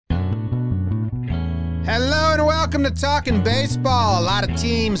Hello and welcome to Talking Baseball. A lot of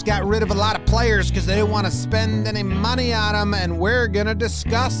teams got rid of a lot of players because they didn't want to spend any money on them, and we're going to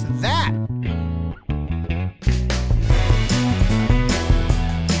discuss that.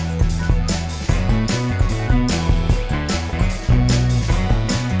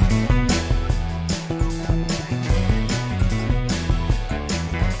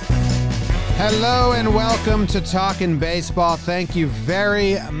 Hello and welcome to Talkin' Baseball. Thank you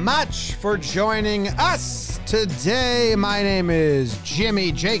very much for joining us today. My name is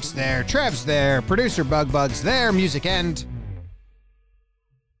Jimmy. Jake's there. Trev's there. Producer Bug's there. Music end.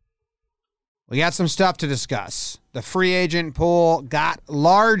 We got some stuff to discuss. The free agent pool got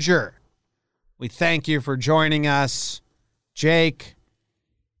larger. We thank you for joining us. Jake,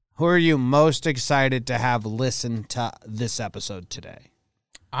 who are you most excited to have listen to this episode today?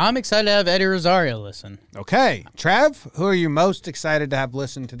 I'm excited to have Eddie Rosario listen. Okay. Trev, who are you most excited to have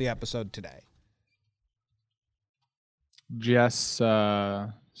listened to the episode today? Jess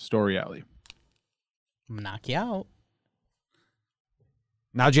Storiali. I'm gonna knock you out.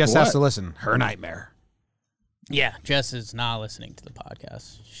 Now Jess has to listen. Her nightmare. Yeah, Jess is not listening to the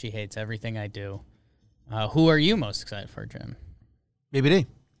podcast. She hates everything I do. Who are you most excited for, Jim? BBD.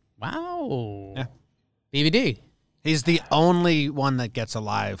 Wow. Yeah. BBD. He's the only one that gets a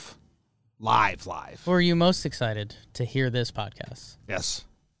live. Who are you most excited to hear this podcast? Yes.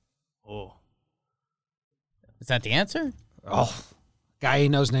 Oh. Is that the answer? Oh. Guy he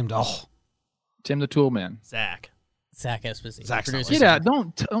knows named Tim the Tool Man. Zach Esposito. Zach's not Producer listening. Yeah,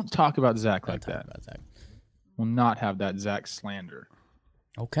 don't talk about Zach Don't like talk that. about Zach. We'll not have that Zach slander.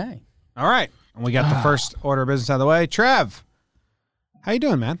 Okay. All right. And we got the first order of business out of the way. Trev, how you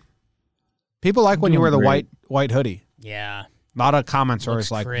doing, man? People like when you doing wear the great. white hoodie. Yeah. A lot of comments are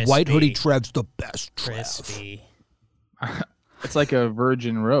Looks always like, crispy. white hoodie Trev's the best Trev. Crispy. It's like a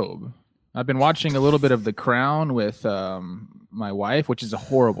virgin robe. I've been watching a little bit of The Crown with my wife, which is a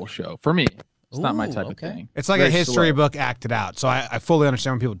horrible show. For me, it's not my Ooh, type okay. of thing. It's like Very a history slow. book acted out. So I fully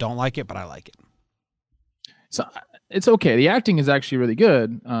understand when people don't like it, but I like it. So it's okay. The acting is actually really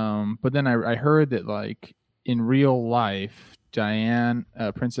good. But then I heard that like in real life,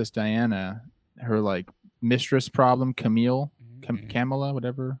 Princess Diana, her like mistress problem, Camilla,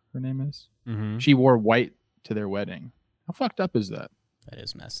 whatever her name is, Mm-hmm. she wore white to their wedding. How fucked up is that? That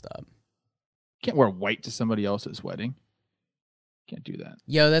is messed up. Can't wear white to somebody else's wedding. Can't do that.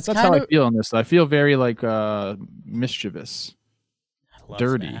 Yo, that's That's kind how of I feel on this. I feel very like mischievous, I love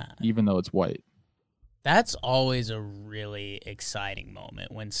dirty, that. even though it's white. That's always a really exciting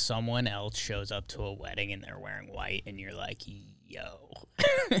moment when someone else shows up to a wedding and they're wearing white and you're like, yo,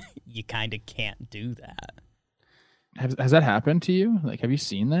 you kind of can't do that. Has that happened to you? Like, have you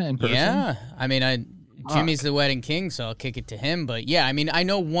seen that in person? Yeah. I mean, Jimmy's the wedding king, so I'll kick it to him. But yeah, I mean, I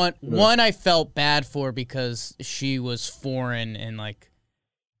know one I felt bad for because she was foreign and like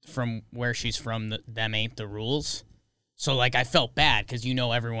from where she's from, them ain't the rules. So like I felt bad because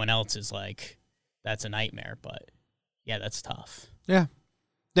everyone else is like, that's a nightmare. But yeah, that's tough. Yeah.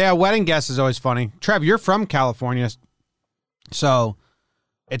 Yeah, wedding guest is always funny. Trev, you're from California. So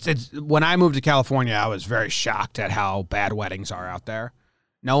it's when I moved to California, I was very shocked at how bad weddings are out there.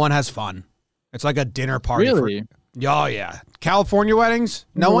 No one has fun. It's like a dinner party. Really? Oh, yeah. California weddings,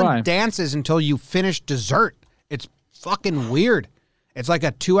 no Why? one dances until you finish dessert. It's fucking weird. It's like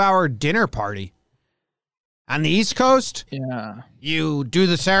a 2-hour dinner party. On the East Coast, Yeah. you do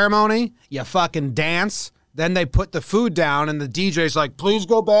the ceremony, you fucking dance, then they put the food down, and the DJ's like, please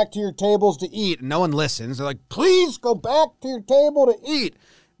go back to your tables to eat. And no one listens. They're like, please go back to your table to eat.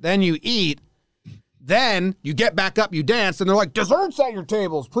 Then you eat. Then you get back up, you dance, and they're like, desserts at your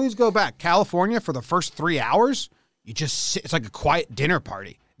tables. Please go back. California, for the first 3 hours, you just sit. It's like a quiet dinner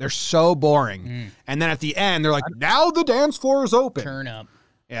party. They're so boring. And then at the end, they're like, now the dance floor is open. Turn up.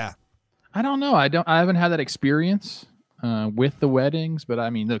 Yeah. I don't know. I haven't had that experience with the weddings, but I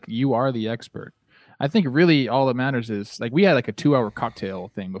mean, look, you are the expert. I think really all that matters is like we had like a 2-hour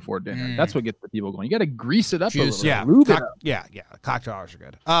cocktail thing before dinner. That's what gets the people going. You got to grease it up Juice, a little. Yeah, Lube it up. yeah. Cocktail hours are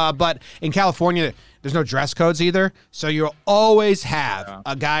good. But in California, there's no dress codes either, so you'll always have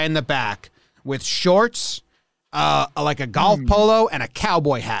a guy in the back with shorts, like a golf polo, and a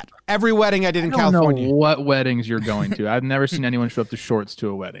cowboy hat. Every wedding I did in I don't California. know what weddings you're going to. I've never seen anyone show up to shorts to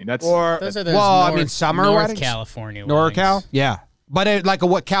a wedding. That's Those are those summer North weddings. California NorCal, weddings. yeah. But like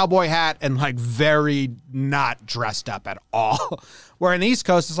a cowboy hat and like very not dressed up at all. Where in the East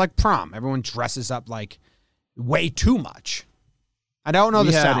Coast, it's like prom. Everyone dresses up like way too much. I don't know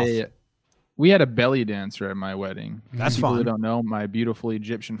the South. We had a belly dancer at my wedding. That's People fun. who don't know, my beautiful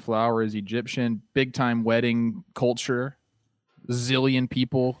Egyptian flower is Egyptian. Big time wedding culture. zillion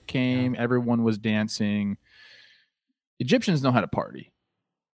people came. Everyone was dancing. Egyptians know how to party.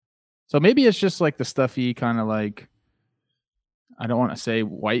 So maybe it's just like the stuffy kind of like, I don't want to say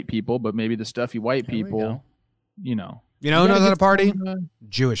white people, but maybe the stuffy white people, You know who knows how to party?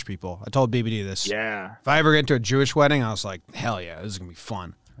 Jewish people. I told BBD this. Yeah. If I ever get to a Jewish wedding, I was like, hell yeah, this is going to be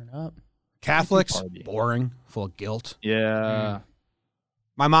fun. Turn up. Catholics, boring, full of guilt. Yeah.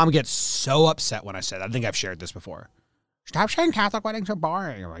 My mom gets so upset when I say that. I think I've shared this before. Stop saying Catholic weddings are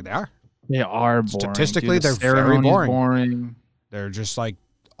boring. I'm like, they are. They are boring. Statistically, Dude, they're very boring. They're just like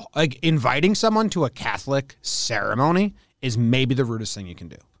inviting someone to a Catholic ceremony is maybe the rudest thing you can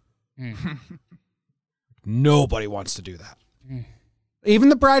do. Nobody wants to do that. Even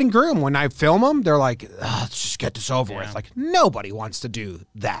the bride and groom, when I film them, they're like, let's just get this over with. Like, nobody wants to do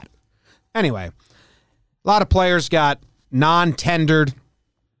that. Anyway, a lot of players got non-tendered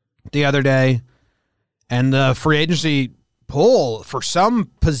the other day, and the free agency pool for some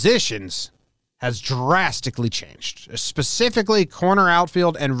positions has drastically changed. Specifically, corner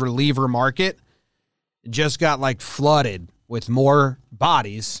outfield and reliever market just got like flooded with more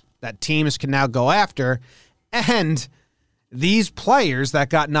bodies that teams can now go after. And these players that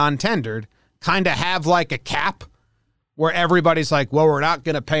got non-tendered kind of have like a cap where everybody's like, well, we're not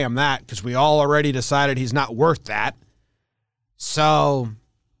going to pay him that because we all already decided he's not worth that. So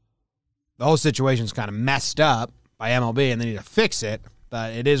the whole situation's kind of messed up by MLB and they need to fix it.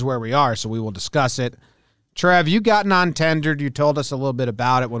 But it is where we are, so we will discuss it. Trev, you got non-tendered. You told us a little bit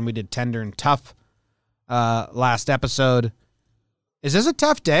about it when we did Tender and Tough last episode. Is this a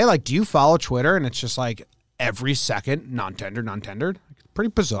tough day? Like, do you follow Twitter and it's just like every second non-tendered? It's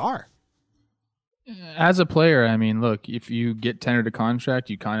pretty bizarre. As a player, I mean, look, if you get tendered a contract,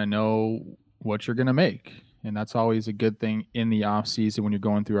 you kind of know what you're going to make. And that's always a good thing in the off season when you're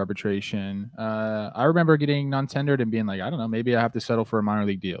going through arbitration. I remember getting non-tendered and being like, I don't know, maybe I have to settle for a minor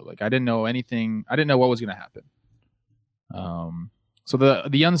league deal. Like I didn't know anything. I didn't know what was going to happen. So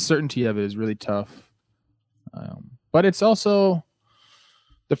the uncertainty of it is really tough. But it's also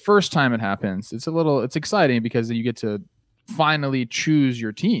the first time it happens. It's exciting because you get to finally choose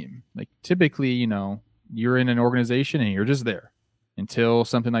your team. Like typically, you're in an organization and you're just there until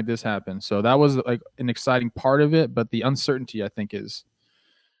something like this happens. So that was like an exciting part of it, but the uncertainty I think is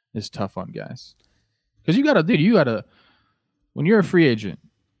tough on guys. Because you gotta, when you're a free agent,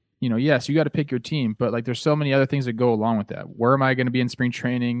 yes, you got to pick your team, but like there's so many other things that go along with that. Where am I going to be in spring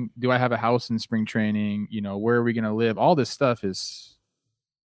training? Do I have a house in spring training? Where are we going to live? All this stuff is,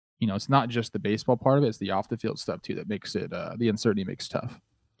 it's not just the baseball part of it, it's the off the field stuff too that makes it, the uncertainty makes it tough.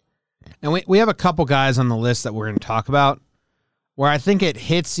 And we have a couple guys on the list that we're going to talk about where I think it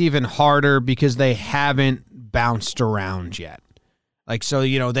hits even harder because they haven't bounced around yet. Like, so,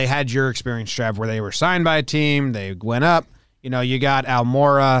 they had your experience, Trev, where they were signed by a team, they went up. You got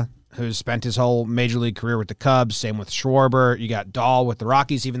Almora, who's spent his whole major league career with the Cubs. Same with Schwarber. You got Dahl with the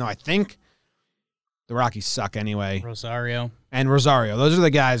Rockies, even though I think the Rockies suck anyway. Rosario. Those are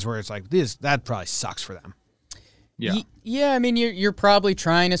the guys where it's like, that probably sucks for them. Yeah. Yeah, I mean, you're probably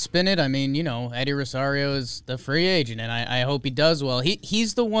trying to spin it. I mean, Eddie Rosario is the free agent, and I hope he does well.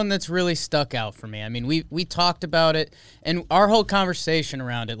 He's the one that's really stuck out for me. I mean, we talked about it, and our whole conversation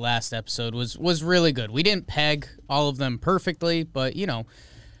around it last episode was really good. We didn't peg all of them perfectly, but,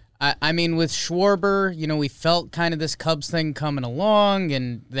 I mean, with Schwarber, we felt kind of this Cubs thing coming along,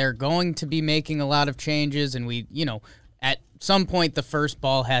 and they're going to be making a lot of changes, and we, at some point the first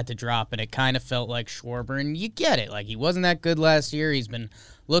ball had to drop, and it kind of felt like Schwarber, and you get it. Like, he wasn't that good last year. He's been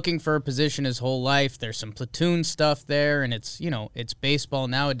looking for a position his whole life. There's some platoon stuff there, and it's, it's baseball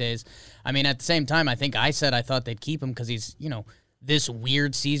nowadays. I mean, at the same time, I think I said I thought they'd keep him because he's, this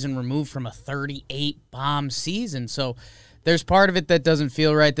weird season removed from a 38-bomb season. So there's part of it that doesn't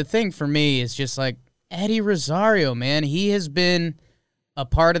feel right. The thing for me is just like Eddie Rosario, man. He has been a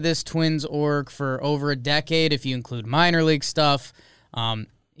part of this Twins org for over a decade, if you include minor league stuff.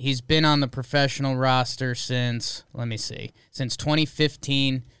 He's been on the professional roster since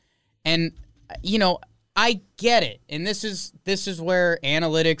 2015. And, I get it. And this is where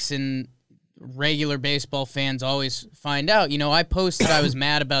analytics and regular baseball fans always find out. I posted I was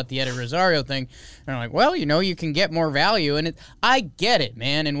mad about the Eddie Rosario thing. And I'm like, well, you can get more value. And I get it,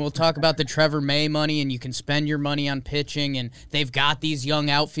 man. And we'll talk about the Trevor May money, and you can spend your money on pitching. And they've got these young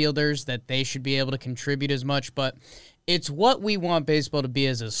outfielders that they should be able to contribute as much. But it's what we want baseball to be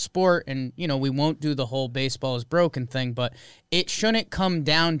as a sport. And, we won't do the whole baseball is broken thing. But it shouldn't come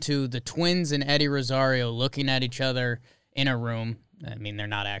down to the Twins and Eddie Rosario looking at each other in a room. I mean, they're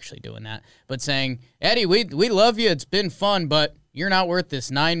not actually doing that, but saying, Eddie, we love you. It's been fun, but you're not worth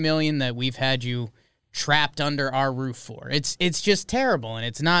this $9 million that we've had you trapped under our roof for. It's just terrible, and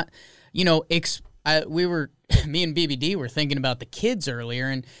it's not, me and BBD were thinking about the kids earlier,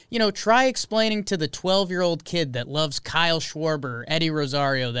 and, try explaining to the 12-year-old kid that loves Kyle Schwarber, Eddie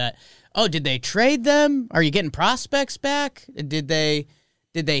Rosario, that, oh, did they trade them? Are you getting prospects back? Did they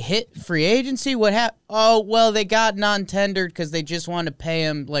hit free agency? What happened? Oh, well, they got non-tendered because they just wanted to pay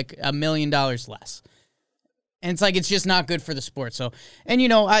him like $1 million less. And it's like, it's just not good for the sport. So, and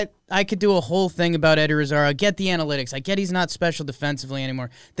I could do a whole thing about Eddie Rosario. I get the analytics. I get he's not special defensively anymore.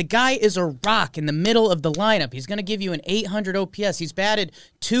 The guy is a rock in the middle of the lineup. He's going to give you an 800 OPS. He's batted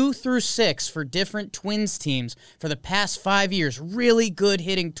 2 through 6 for different Twins teams for the past 5 years. Really good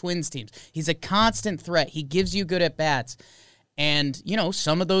hitting Twins teams. He's a constant threat. He gives you good at-bats. And,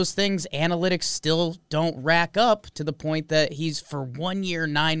 some of those things, analytics still don't rack up to the point that he's, for 1 year,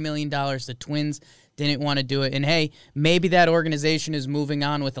 $9 million. The Twins didn't want to do it. And, hey, maybe that organization is moving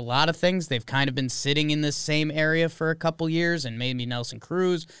on with a lot of things. They've kind of been sitting in this same area for a couple years, and maybe Nelson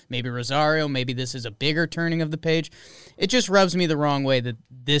Cruz, maybe Rosario, maybe this is a bigger turning of the page. It just rubs me the wrong way that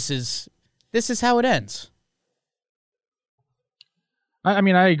this is how it ends.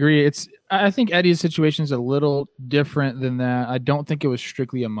 I agree. I think Eddie's situation is a little different than that. I don't think it was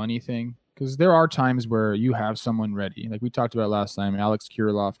strictly a money thing, because there are times where you have someone ready. Like we talked about last time, Alex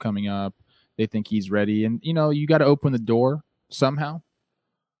Kirilloff coming up. They think he's ready. And, you got to open the door somehow.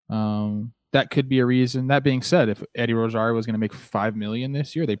 That could be a reason. That being said, if Eddie Rosario was going to make $5 million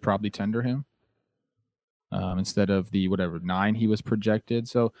this year, they'd probably tender him instead of the $9 he was projected.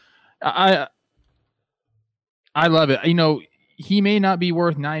 So I love it. He may not be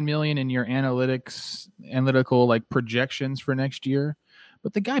worth $9 million in your analytical like projections for next year,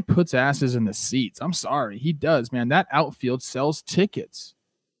 but the guy puts asses in the seats. I'm sorry, he does, man. That outfield sells tickets.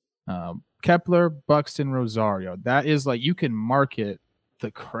 Kepler, Buxton, Rosario. That is like, you can market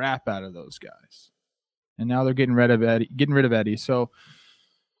the crap out of those guys. And now they're getting rid of Eddie. So,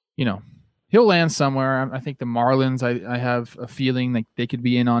 he'll land somewhere. I think the Marlins, I have a feeling like they could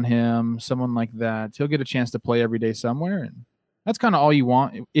be in on him, someone like that. He'll get a chance to play every day somewhere. And that's kind of all you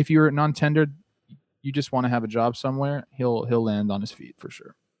want. If you're non-tendered, you just want to have a job somewhere, he'll land on his feet for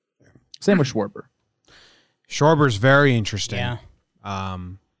sure. Same with Schwarber. Schwarber's very interesting. Yeah.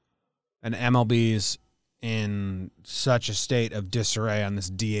 And MLB's in such a state of disarray on this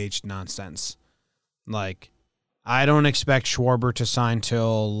DH nonsense. Like, I don't expect Schwarber to sign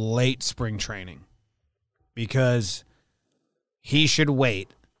till late spring training, because he should wait.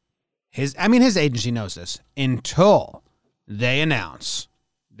 His agency knows this, until they announce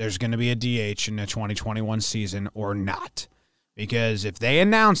there's going to be a DH in the 2021 season or not. Because if they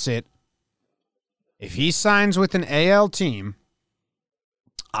announce it, if he signs with an AL team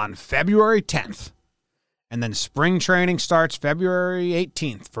on February 10th, and then spring training starts February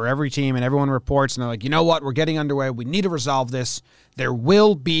 18th for every team, and everyone reports, and they're like, you know what, we're getting underway. We need to resolve this. There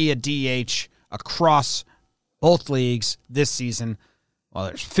will be a DH across both leagues this season. Well,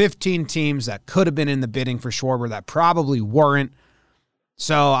 there's 15 teams that could have been in the bidding for Schwarber that probably weren't.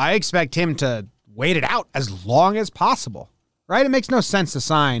 So I expect him to wait it out as long as possible, right? It makes no sense to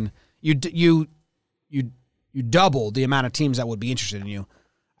sign. You double the amount of teams that would be interested in you.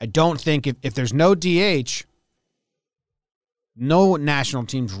 I don't think if there's no DH, no national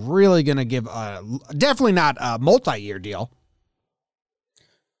team's really going to give definitely not a multi-year deal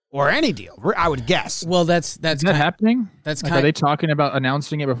or any deal, I would guess. Well, that's Is that happening? Are they talking about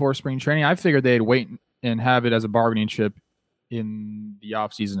announcing it before spring training? I figured they'd wait and have it as a bargaining chip in the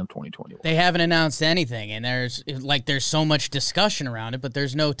offseason of 2021. They haven't announced anything, and there's so much discussion around it, but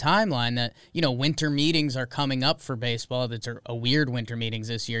there's no timeline. That, winter meetings are coming up for baseball. That's a weird winter meetings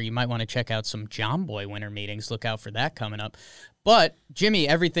this year. You might want to check out some John Boy winter meetings. Look out for that coming up. But, Jimmy,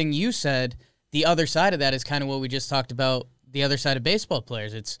 everything you said, the other side of that is kind of what we just talked about, the other side of baseball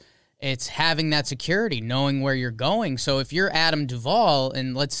players. It's having that security, knowing where you're going. So if you're Adam Duvall,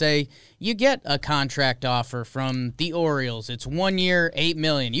 and let's say you get a contract offer from the Orioles, it's 1 year, $8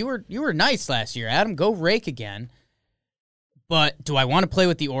 million. You were nice last year, Adam. Go rake again. But do I want to play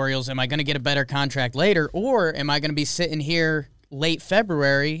with the Orioles? Am I going to get a better contract later, or am I going to be sitting here late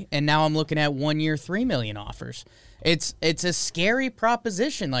February and now I'm looking at 1 year, $3 million offers? It's a scary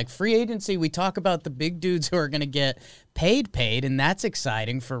proposition. Like free agency, we talk about the big dudes who are going to get paid, and that's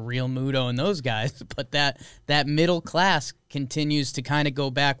exciting for Real Muto and those guys. But that middle class continues to kind of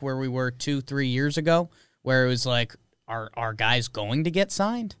go back where we were 2-3 years ago, where it was like, are guys going to get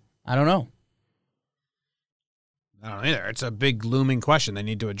signed? I don't know. I don't either. It's a big looming question they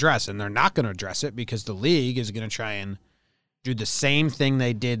need to address, and they're not going to address it because the league is going to try and do the same thing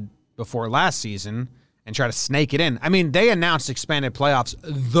they did before last season and try to snake it in. I mean, they announced expanded playoffs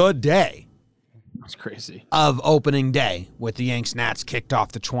the day. It's crazy. of opening day with the Yanks Nats kicked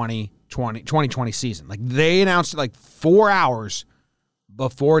off the 2020 season. Like they announced it like 4 hours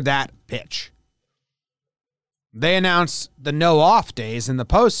before that pitch. They announced the no off days in the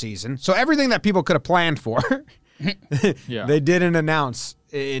postseason. So everything that people could have planned for, they didn't announce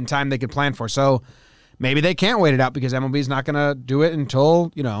in time they could plan for. So maybe they can't wait it out because MLB's not going to do it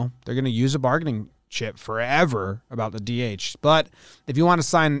until, they're going to use a bargaining chip forever about the DH. But if you want to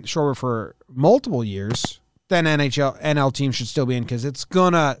sign Schwarber for multiple years, then NL teams should still be in because it's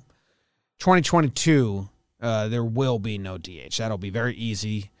going to 2022, there will be no DH. That'll be very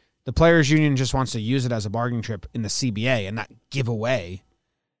easy. The Players Union just wants to use it as a bargaining chip in the CBA and not give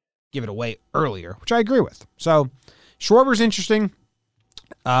it away earlier, which I agree with. So Schwarber's interesting.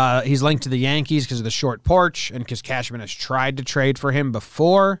 He's linked to the Yankees because of the short porch and because Cashman has tried to trade for him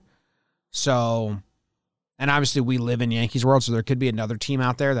before. So, and obviously we live in Yankees world, so there could be another team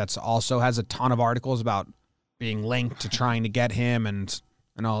out there that's also has a ton of articles about being linked to trying to get him and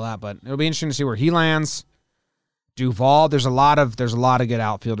all that. But it'll be interesting to see where he lands. Duvall, there's a lot of good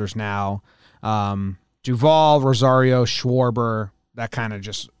outfielders now. Duvall, Rosario, Schwarber, that kind of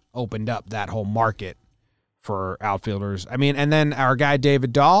just opened up that whole market for outfielders. I mean, and then our guy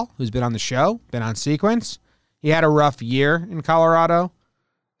David Dahl, who's been on the show, been on Sequence, he had a rough year in Colorado.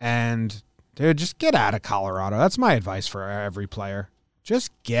 And, dude, just get out of Colorado. That's my advice for every player.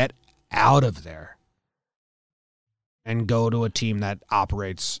 Just get out of there and go to a team that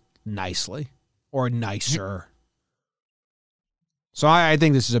operates nicely or nicer. So I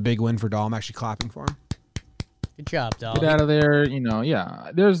think this is a big win for Dahl. I'm actually clapping for him. Good job, Dahl. Get out of there.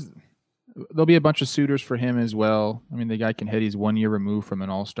 There'll be a bunch of suitors for him as well. I mean, the guy can hit. He's 1 year removed from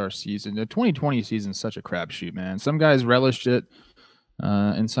an all-star season. The 2020 season is such a crapshoot, man. Some guys relished it,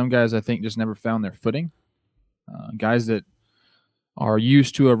 and some guys I think just never found their footing. Guys that are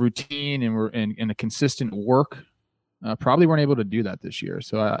used to a routine and were in a consistent work probably weren't able to do that this year.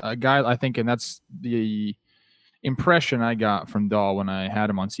 So a guy I think, and that's the impression I got from Dahl when I had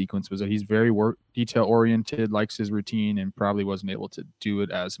him on Sequence, was that he's very detail oriented, likes his routine, and probably wasn't able to do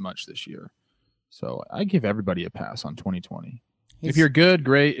it as much this year. So I give everybody a pass on 2020. If you're good,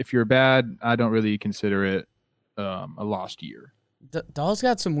 great. If you're bad, I don't really consider it a lost year. Dahl's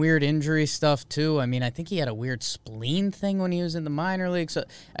got some weird injury stuff too. I mean, I think he had a weird spleen thing when he was in the minor leagues. So,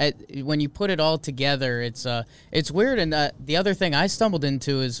 when you put it all together, it's weird. And the other thing I stumbled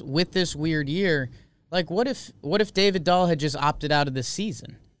into is with this weird year. Like, what if David Dahl had just opted out of this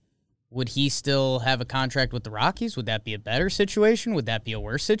season? Would he still have a contract with the Rockies? Would that be a better situation? Would that be a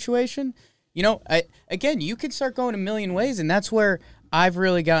worse situation? You could start going a million ways, and that's where I've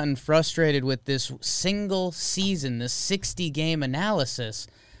really gotten frustrated with this single season, this 60-game analysis.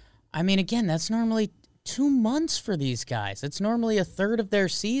 I mean, again, that's normally 2 months for these guys. That's normally a third of their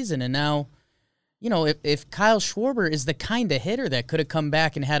season, and now... if Kyle Schwarber is the kind of hitter that could have come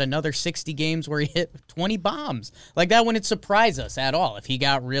back and had another 60 games where he hit 20 bombs, like that wouldn't surprise us at all if he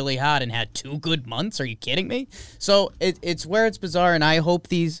got really hot and had 2 good months. Are you kidding me? So it's where it's bizarre, and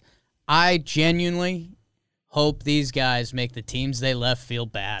I genuinely hope these guys make the teams they left feel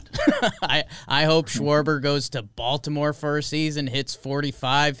bad. I hope Schwarber goes to Baltimore for a season, hits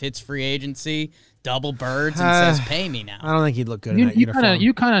 45, hits free agency, double birds, and says, pay me now. I don't think he'd look good in that uniform.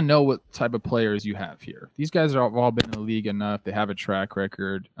 You kind of know what type of players you have here. These guys have all been in the league enough. They have a track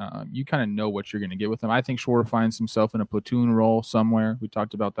record. You kind of know what you're going to get with them. I think Schwarber finds himself in a platoon role somewhere. We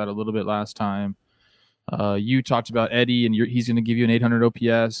talked about that a little bit last time. You talked about Eddie, and he's going to give you an 800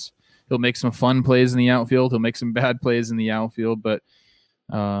 OPS. He'll make some fun plays in the outfield. He'll make some bad plays in the outfield. But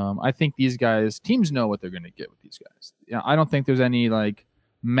I think these guys, teams know what they're going to get with these guys. I don't think there's any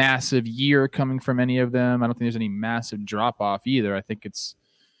massive year coming from any of them. I don't think there's any massive drop off either. I think it's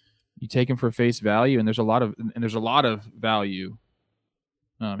you take them for face value, and there's a lot of value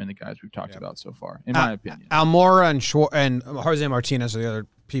in the guys we've talked about so far, in my opinion. Almora and Jose Martinez are the other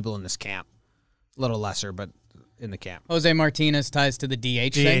people in this camp. A little lesser, but in the camp. Jose Martinez ties to the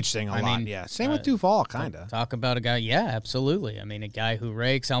DH thing a lot, yeah. Same with Duvall, kind of. Talk about a guy, yeah, absolutely. I mean, a guy who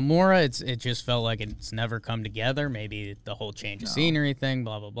rakes. Almora, it just felt like it's never come together. Maybe the whole change of scenery thing,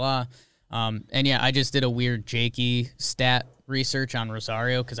 blah, blah, blah. And yeah, I just did a weird Jakey stat research on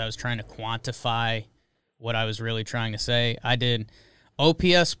Rosario because I was trying to quantify what I was really trying to say. I did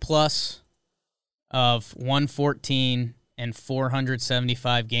OPS plus of 114 and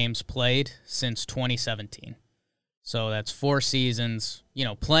 475 games played since 2017. So that's 4 seasons,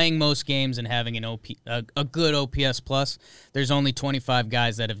 playing most games and having a good OPS plus. There's only 25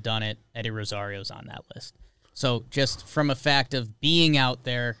 guys that have done it. Eddie Rosario's on that list. So just from a fact of being out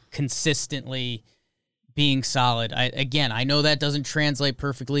there consistently being solid. I know that doesn't translate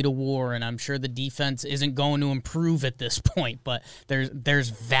perfectly to WAR, and I'm sure the defense isn't going to improve at this point, but there's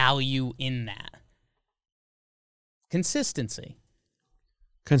value in that. Consistency.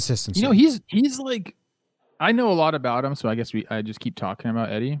 You know, he's like, I know a lot about him, so I guess I just keep talking about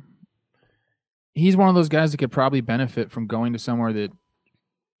Eddie. He's one of those guys that could probably benefit from going to somewhere that,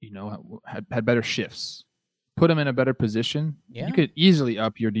 you know, had better shifts. Put him in a better position. Yeah. You could easily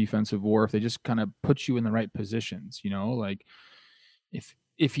up your defensive WAR if they just kind of put you in the right positions, you know, like if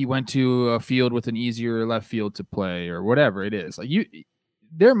he went to a field with an easier left field to play or whatever it is. Like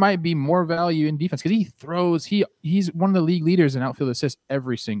there might be more value in defense because he's one of the league leaders in outfield assists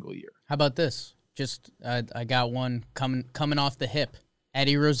every single year. How about this? Just I got one coming off the hip.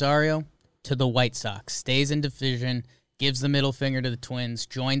 Eddie Rosario to the White Sox, stays in division, gives the middle finger to the Twins,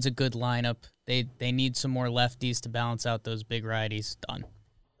 joins a good lineup. They need some more lefties to balance out those big righties. Done.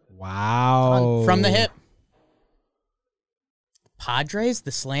 Wow. Done. From the hip. Padres,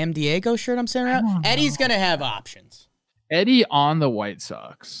 the Slam Diego shirt I'm saying around. Eddie's going to have options. Eddie on the White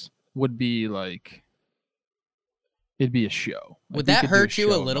Sox would be like, it'd be a show. Like, would that hurt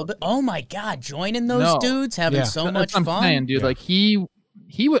you a little bit? Oh my God, joining those dudes, having so much fun. I'm saying, dude, like he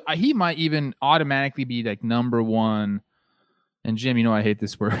might even automatically be like number one. And Jim, you know I hate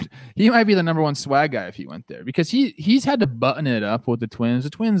this word. He might be the number one swag guy if he went there because he's had to button it up with the Twins.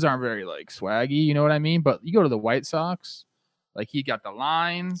 The Twins aren't very like swaggy, you know what I mean? But you go to the White Sox, like he got the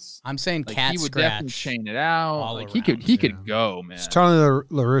lines. I'm saying like, cat he would scratch definitely chain it out. Like around, he could go, man. It's totally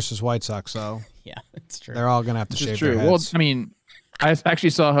La Russa's White Sox, though. Yeah, it's true. They're all gonna have to shave their heads. Well, I mean, I actually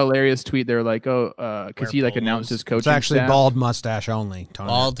saw a hilarious tweet. They're like, because he like announced his coaching It's actually staff. bald mustache only.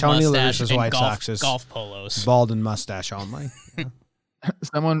 Tony La Russa's and White Sox is golf polos. Bald and mustache only.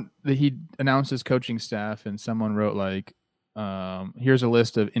 He announced his coaching staff, and someone wrote like, here's a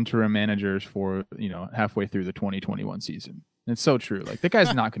list of interim managers for, you know, halfway through the 2021 season. And it's so true. Like, that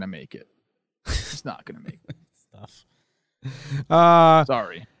guy's not going to make it. He's not going to make it. Stuff.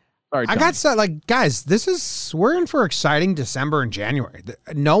 Sorry, I Tony. got said, like, guys, we're in for exciting December and January.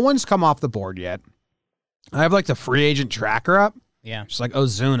 No one's come off the board yet. I have like the free agent tracker up. Yeah. Just like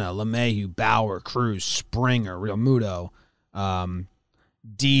Ozuna, LeMahieu, Bauer, Cruz, Springer, Real Muto,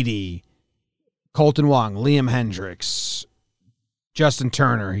 Didi, Colton Wong, Liam Hendricks, Justin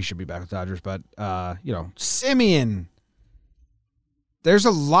Turner. He should be back with Dodgers, but you know, Simeon. There's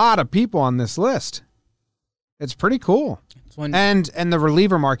a lot of people on this list. It's pretty cool. And the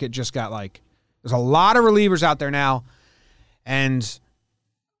reliever market just got like, there's a lot of relievers out there now, and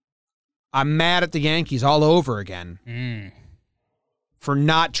I'm mad at the Yankees all over again for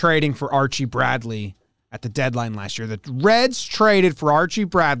not trading for Archie Bradley at the deadline last year. The Reds traded for Archie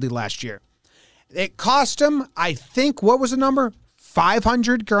Bradley last year. It cost them, I think, what was the number?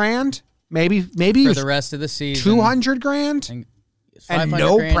 $500,000, maybe for the rest of the season. $200,000, and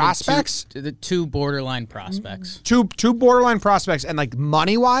no prospects. The two borderline prospects. Two borderline prospects, and like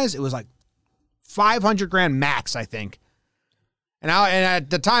money wise, it was like $500,000 max, I think. And at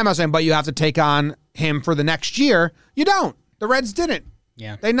the time, I was saying, but you have to take on him for the next year. You don't. The Reds didn't.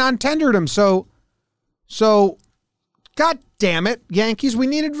 Yeah, they non-tendered him. So, God damn it, Yankees, we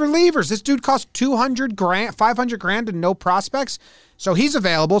needed relievers. This dude cost $200,000, $500,000, and no prospects. So he's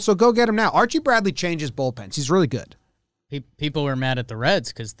available. So go get him now. Archie Bradley changes bullpens. He's really good. People were mad at the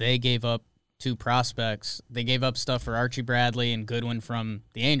Reds because they gave up two prospects. They gave up stuff for Archie Bradley and Goodwin from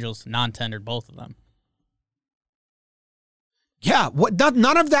the Angels, non-tendered both of them. Yeah,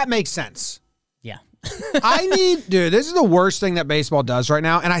 none of that makes sense. Yeah. Dude, this is the worst thing that baseball does right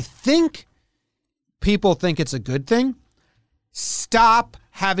now, and I think people think it's a good thing. Stop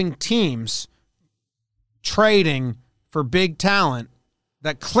having teams trading for big talent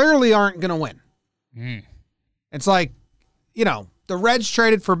that clearly aren't going to win. It's like, you know, the Reds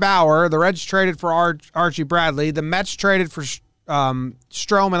traded for Bauer, the Reds traded for Archie Bradley, the Mets traded for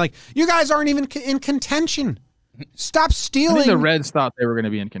Stroman. Like, you guys aren't even in contention. Stop stealing. I think the Reds thought they were going to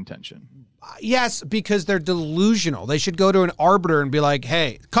be in contention. Yes, because they're delusional. They should go to an arbiter and be like,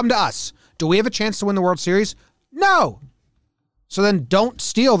 hey, come to us. Do we have a chance to win the World Series? No. So then don't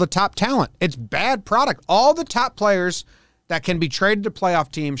steal the top talent. It's bad product. All the top players that can be traded to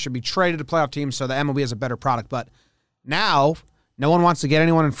playoff teams should be traded to playoff teams so the MLB has a better product. But now no one wants to get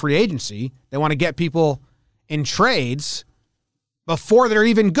anyone in free agency. They want to get people in trades before they're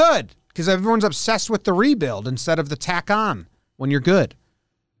even good because everyone's obsessed with the rebuild instead of the tack on when you're good.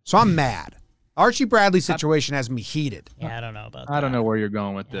 So I'm mad. Archie Bradley's situation has me heated. Yeah, I don't know about that. I don't know where you're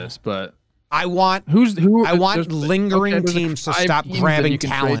going with this, but I want lingering teams to stop grabbing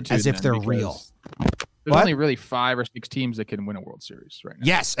talent as if they're real. There's What? only really 5 or 6 teams that can win a World Series right now.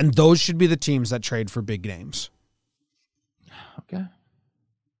 Yes, and those should be the teams that trade for big names. Okay.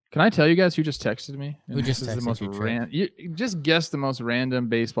 Can I tell you guys who just texted me? Who And just this is the texted most you, Trey? you just guess the most random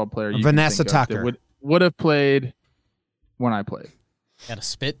baseball player you Vanessa can think of that Tucker. would have played when I played. Got a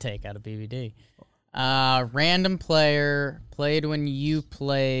spit take out of BBD. Random player played when you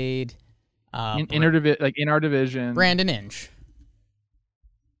played. In our division. Brandon Inge.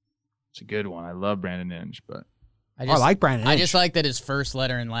 It's a good one. I love Brandon Inge, but I like Brandon I Inge. just like that his first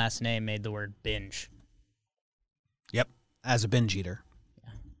letter and last name made the word binge. Yep, as a binge eater.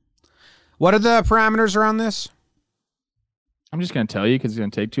 What are the parameters around this? I'm just going to tell you because it's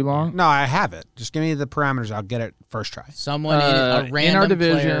going to take too long. No, I have it. Just give me the parameters. I'll get it first try. Someone a random in our player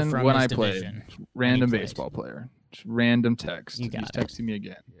division from when his I played. division. Random played. baseball player. Just random text. You got He's it. texting me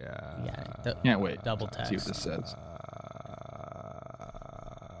again. Yeah. Can't wait. Double See what text. this says.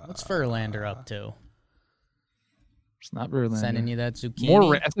 What's Verlander up to? It's not Verlander. Sending you that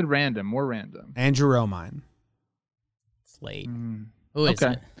zucchini. I said random. More random. Andrew Romine. It's late. Mm. Who is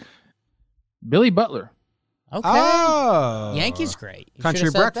Okay. it? Billy Butler. Okay. Oh. Yankees great. You Country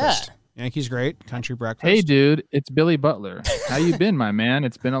should've said breakfast. that. Yankees great. Country breakfast. Hey, dude, it's Billy Butler. How you been, my man?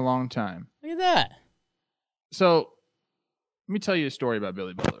 It's been a long time. Look at that. So, let me tell you a story about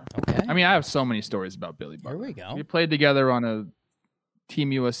Billy Butler. Okay. I mean, I have so many stories about Billy Butler. Here we go. We played together on a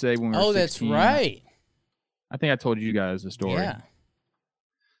Team USA when we were 16. That's right. I think I told you guys the story. Yeah.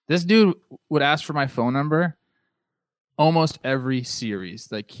 This dude would ask for my phone number almost every series.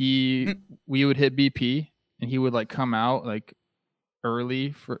 Like we would hit BP and he would like come out like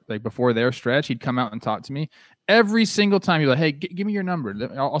early for like before their stretch. He'd come out and talk to me every single time. He'd be like, "Hey, give me your number.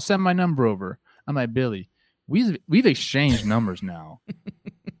 I'll send my number over." I'm like, "Billy, we've exchanged numbers now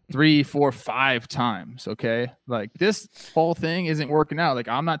 3, 4, 5 times. Okay, like this whole thing isn't working out. Like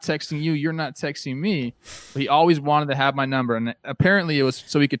I'm not texting you, you're not texting me." But he always wanted to have my number, and apparently it was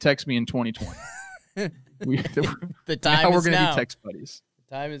so he could text me in 2020. The time now we're is gonna now. be text buddies.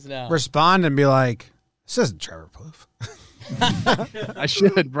 The time is now. Respond and be like, "This isn't Trevor Plouffe." I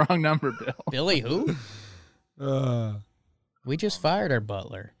should. Wrong number, Bill. Billy who? We just fired our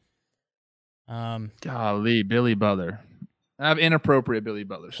butler. Golly, Billy Butler. I have inappropriate Billy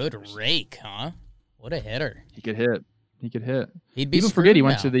Butler. Good stories. rake, huh? What a hitter. He could hit. He could hit. He'd be People forget he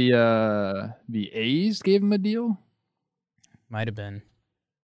went screwed to now. the A's, gave him a deal. Might have been.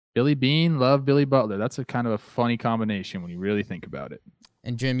 Billy Bean, love Billy Butler. That's a kind of a funny combination when you really think about it.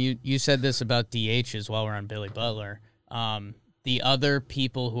 And Jim, you said this about DHs while we're on Billy Butler. The other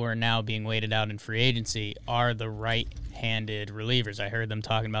people who are now being weighted out in free agency are the right-handed relievers. I heard them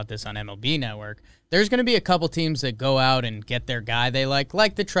talking about this on MLB Network. There's going to be a couple teams that go out and get their guy they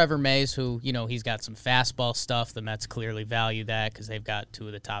like the Trevor Mays, who, he's got some fastball stuff. The Mets clearly value that because they've got 2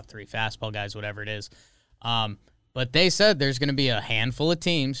 of the top 3 fastball guys, whatever it is. But they said there's going to be a handful of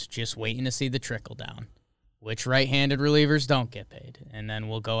teams just waiting to see the trickle down. Which right-handed relievers don't get paid, and then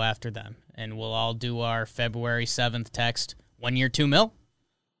we'll go after them. And we'll all do our February 7th text, 1 year, $2 million,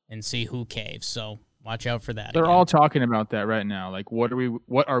 and see who caves. So watch out for that. They're again. all talking about that right now. Like, what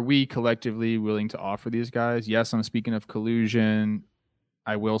are we collectively willing to offer these guys? Yes, I'm speaking of collusion.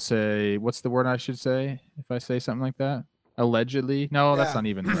 I will say, what's the word I should say if I say something like that? Allegedly? No, that's Yeah. not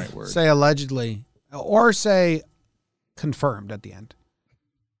even the right word. Say allegedly, or say confirmed at the end.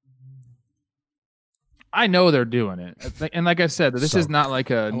 I know they're doing it. And like I said, this is not like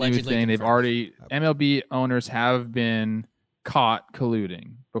a new Allegedly thing. They've confirmed. MLB owners have been caught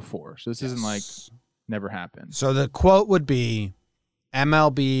colluding before. So this isn't like never happened. So the quote would be,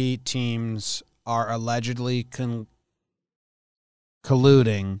 MLB teams are allegedly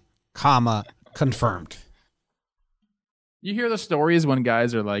colluding, comma, confirmed. You hear the stories when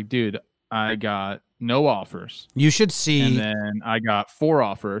guys are like, dude, I got no offers. You should see. And then I got 4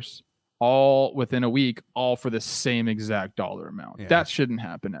 offers, all within a week, all for the same exact dollar amount. Yeah. That shouldn't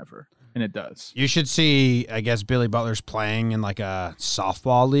happen ever. And it does. You should see, I guess, Billy Butler's playing in like a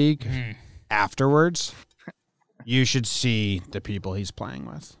softball league afterwards. You should see the people he's playing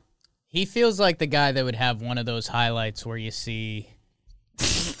with. He feels like the guy that would have one of those highlights where you see...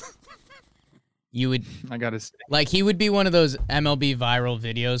 You would... I got to Like, he would be one of those MLB viral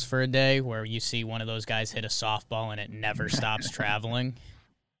videos for a day where you see one of those guys hit a softball and it never stops traveling.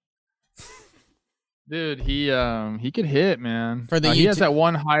 Dude, he could hit, man. For the he has YouTube that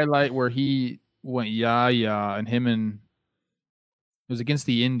one highlight where he went and it was against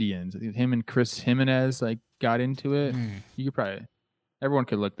the Indians. I think him and Chris Jimenez like got into it. You could probably everyone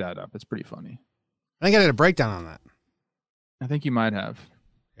could look that up. It's pretty funny. I think I did a breakdown on that. I think you might have.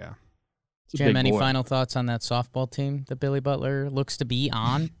 Yeah. It's a Jim, big any boy. final thoughts on that softball team that Billy Butler looks to be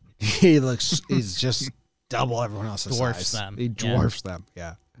on? He's just double everyone else's Dwarfs size. them. He dwarfs them.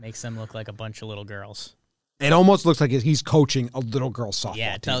 Yeah. Makes them look like a bunch of little girls. It almost looks like he's coaching a little girl softball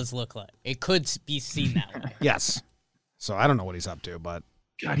Yeah, it team. does look like. It could be seen that way. Yes. So I don't know what he's up to, but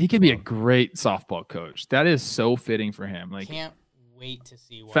God, he could be a great softball coach. That is so fitting for him. Like Can't wait to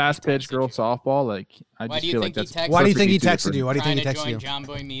see what fast he pitch texted girl you. softball. Like I Why just do you feel think like he that's. texted why do you perfectly think he suited texted for you? Why do you Trying think he to texted join you? John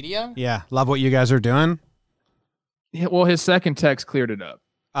Boy Media? Yeah, love what you guys are doing. him. Well, his second text cleared it up.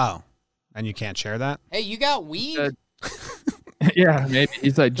 Oh, and you can't share that? Hey, you got weed? Yeah, maybe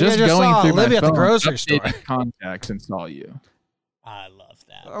he's like just just going saw through Olivia my at the phone, grocery updated store. contacts and saw you. I love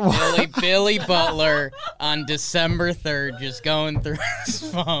that. Billy Butler on December 3rd just going through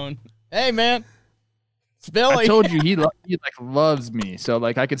his phone. Hey, man. It's Billy. I told you he like loves me, so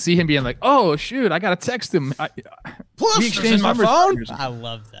like I could see him being like, "Oh shoot, I gotta text him." We exchanged in my numbers phone? first. I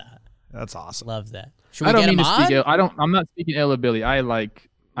love that. That's awesome. Love that. Should I we don't get mean him to on? speak. I'm not speaking ill of Billy.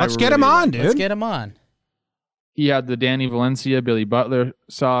 Let's get him on, dude. Let's get him on. He had the Danny Valencia, Billy Butler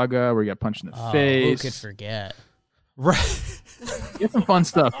saga where he got punched in the Oh, face. who could forget? Get some fun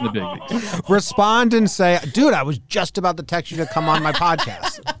stuff in the big leagues. Respond and say, dude, I was just about to text you to come on my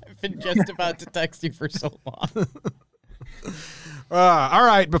podcast. I've been just about to text you for so long. All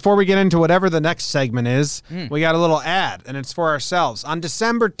right, before we get into whatever the next segment is, we got a little ad, and it's for ourselves. On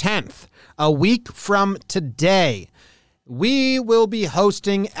December 10th, a week from today, we will be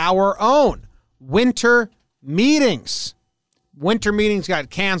hosting our own winter meetings. Winter meetings got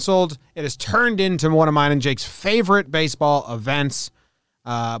canceled. It has turned into one of mine and Jake's favorite baseball events,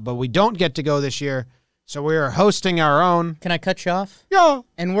 but we don't get to go this year, so we are hosting our own. Can I cut you off? Yeah.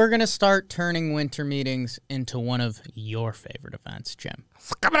 And we're going to start turning winter meetings into one of your favorite events, Jim.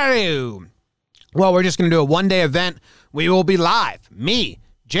 Well, we're just going to do a one-day event. We will be live, me,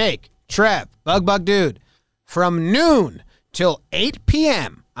 Jake, Trev, Bug Dude, from noon till 8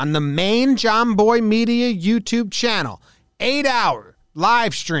 p.m. on the main John Boy Media YouTube channel. 8-hour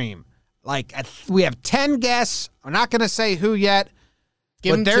live stream. Like, we have 10 guests. I'm not going to say who yet.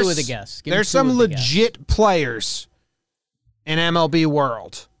 Give but him two of the guests. There's some legit players in MLB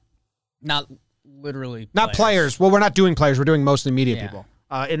world. Not literally Not players. Well, we're not doing players. We're doing mostly media Yeah. people.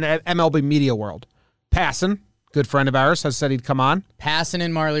 In the MLB media world. Passon, good friend of ours, has said he'd come on. Passon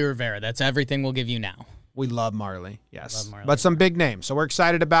and Marley Rivera. That's everything we'll give you now. We love Marley, yes. Love Marley. But some big names. So we're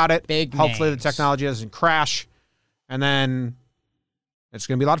excited about it. Big Hopefully names. the technology doesn't crash. And then it's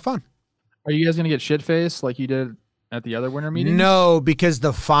going to be a lot of fun. Are you guys gonna get shit faced like you did at the other winter meeting? No, because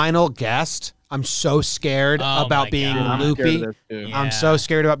the final guest, I'm so scared Oh about my being God. I'm scared of loopy. this too. Yeah. I'm so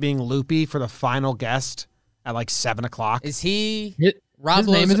scared about being loopy for the final guest at like 7 o'clock. Is he His Rob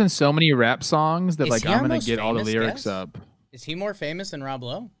name Lowe's- is in so many rap songs that Is like he I'm our gonna most get all the famous lyrics guest? up. Is he more famous than Rob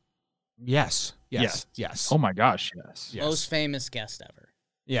Lowe? Yes. Yes. Yes. Yes. Oh my gosh, yes. Yes. Most famous guest ever.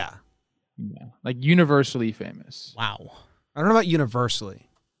 Yeah. Yeah. Like universally famous. Wow. I don't know about universally.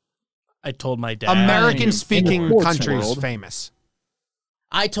 I told my dad. American in speaking the sports countries world. famous.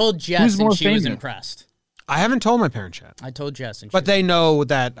 I told Jess Who's and more she was famous? impressed. I haven't told my parents yet. I told Jess and she But they know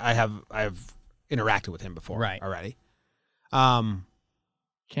that I've interacted with him before Right. already.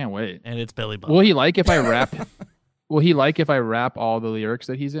 Can't wait. and it's Billy Butler. Will he like if I rap? Will he like if I rap all the lyrics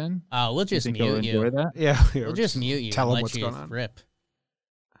that he's in? we'll You just think he'll mute enjoy you. that? Yeah. We'll just mute you. Tell and him let what's you going on. Rip.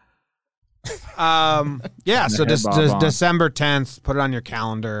 Yeah, so And the head bob on. December 10th, put it on your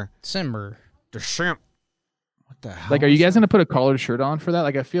calendar. Simmer. December. What the hell? Like, are you guys gonna put a collared shirt on for that?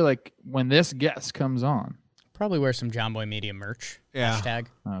 Like, I feel like when this guest comes on, Probably wear some John Boy Media merch. Yeah. Hashtag.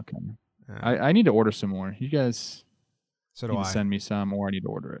 okay, Yeah. I need to order some more. You guys So do need I. to send me some, or I need to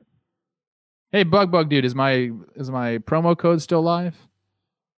order it. Hey, Bug dude, is my promo code still live?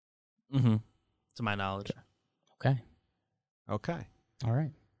 Mm-hmm. To my knowledge. Okay. Okay. All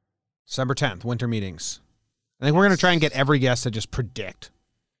right. December 10th, winter meetings. I think we're going to try and get every guest to just predict.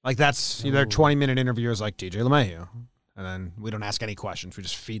 Like, that's their 20-minute interview is like DJ LeMahieu. And then we don't ask any questions. We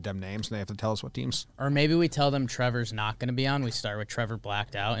just feed them names, and they have to tell us what teams. Or maybe we tell them Trevor's not going to be on. We start with Trevor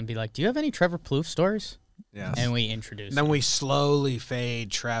blacked out and be like, do you have any Trevor Plouffe stories? Yes. And we introduce Then him. we slowly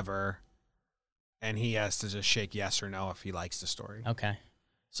fade Trevor, and he has to just shake yes or no if he likes the story. Okay.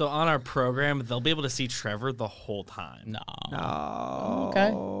 So on our program, they'll be able to see Trevor the whole time. No. No. Okay.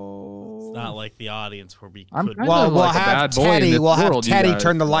 It's not like the audience where we I'm could. kinda Well, like we'll a have bad boy in Teddy. this We'll have world, you Teddy guys,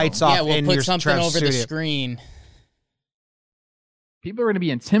 turn the so. lights off Yeah, we'll in put your something Trev's over the studio. screen. People are gonna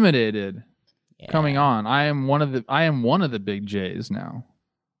be intimidated Yeah. coming on. I am one of the big J's now.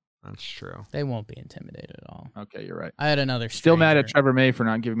 That's true. They won't be intimidated at all. Okay, you're right. I had another Still mad at stranger. Trevor May for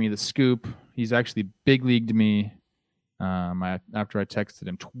not giving me the scoop. He's actually big leagued me. After I texted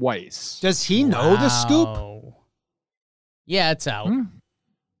him twice. Does he know the scoop? Wow. Yeah, it's out. Hmm?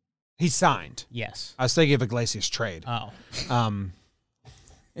 He signed. Yes. I was thinking of Iglesias' trade. Oh. Um,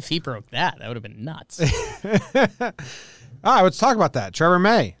 If he broke that would have been nuts. all right, let's talk about that. Trevor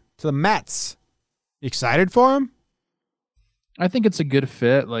May to the Mets. You excited for him? I think it's a good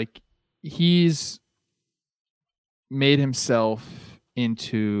fit. Like, he's made himself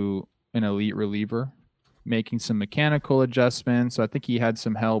into an elite reliever, making some mechanical adjustments. So I think he had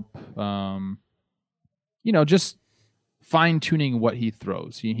some help, just fine-tuning what he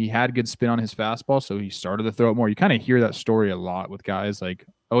throws. He had good spin on his fastball, so he started to throw it more. You kind of hear that story a lot with guys like,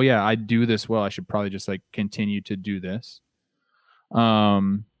 oh, yeah, I do this well. I should probably just, like, continue to do this.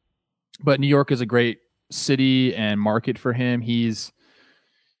 But New York is a great city and market for him. He's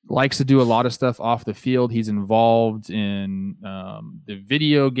likes to do a lot of stuff off the field. He's involved in the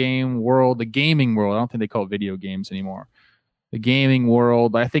video game world, the gaming world. I don't think they call it video games anymore. The gaming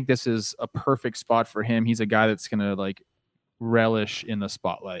world. I think this is a perfect spot for him. He's a guy that's going to like relish in the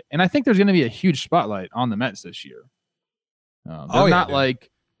spotlight. And I think there's going to be a huge spotlight on the Mets this year. They're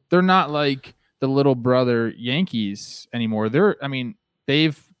not like the little brother Yankees anymore.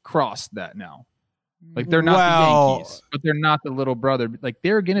 They've crossed that now. Like, they're not the Yankees, but they're not the little brother. Like,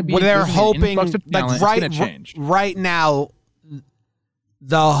 they're going to be. Well, they're hoping, change. Right now,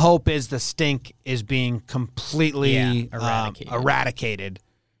 the hope is the stink is being completely eradicated.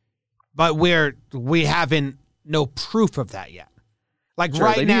 But we haven't no proof of that yet. Like, sure,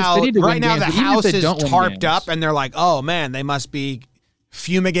 right now the house is tarped up, games. and they're like, oh man, they must be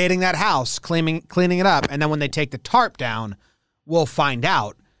fumigating that house, cleaning it up, and then when they take the tarp down, we'll find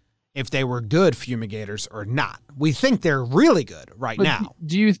out if they were good fumigators or not. We think they're really good now.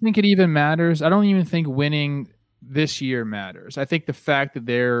 Do you think it even matters? I don't even think winning this year matters. I think the fact that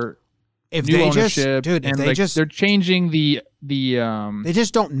they're they're changing the they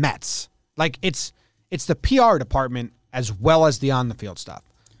just don't Mets. Like, it's the PR department as well as the on the field stuff.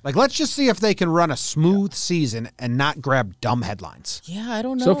 Like, let's just see if they can run a smooth season and not grab dumb headlines. Yeah, I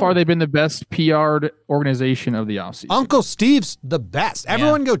don't know. So far, they've been the best PR'd organization of the offseason. Uncle Steve's the best.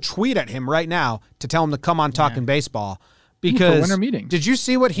 Everyone go tweet at him right now to tell him to come on Talking Baseball. Because winter meetings. Did you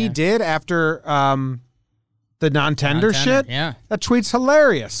see what he did after the non-tender shit? Yeah. That tweet's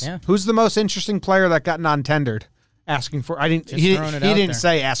hilarious. Yeah. Who's the most interesting player that got non-tendered? Asking for he didn't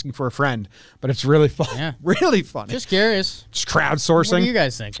say asking for a friend, but it's really fun. Yeah. Really funny. Just curious. Just crowdsourcing. What are you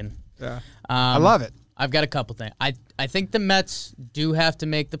guys thinking? Yeah. I love it. I've got a couple things. I think the Mets do have to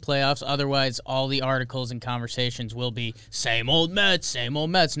make the playoffs. Otherwise, all the articles and conversations will be same old Mets,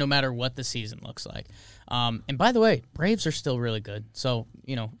 no matter what the season looks like. And by the way, Braves are still really good. So,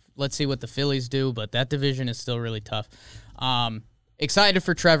 let's see what the Phillies do, but that division is still really tough. Excited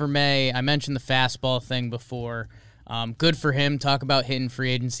for Trevor May. I mentioned the fastball thing before. Good for him. Talk about hitting free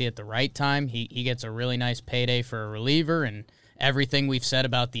agency at the right time. He gets a really nice payday for a reliever, and everything we've said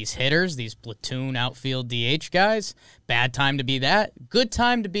about these hitters, these platoon outfield DH guys, bad time to be that. Good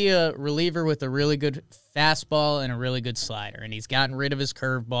time to be a reliever with a really good fastball and a really good slider, and he's gotten rid of his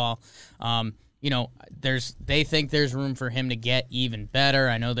curveball. They think there's room for him to get even better.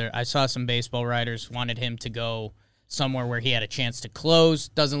 I saw some baseball writers wanted him to go somewhere where he had a chance to close.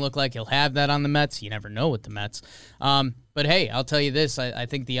 Doesn't look like he'll have that on the Mets. You never know with the Mets. But hey, I'll tell you this. I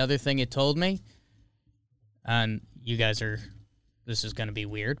think the other thing it told me, and you guys this is going to be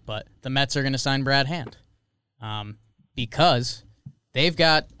weird, but the Mets are going to sign Brad Hand. Because they've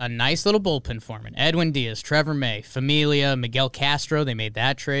got a nice little bullpen foreman. Edwin Diaz, Trevor May, Familia, Miguel Castro. They made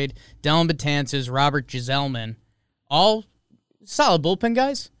that trade. Dylan Betances, Robert Giselman. All solid bullpen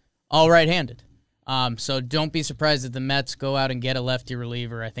guys. All right-handed. So don't be surprised if the Mets go out and get a lefty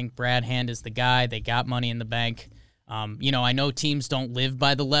reliever. I think Brad Hand is the guy. They got money in the bank. I know teams don't live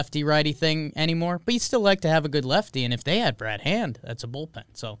by the lefty-righty thing anymore, but you still like to have a good lefty, and if they had Brad Hand, that's a bullpen.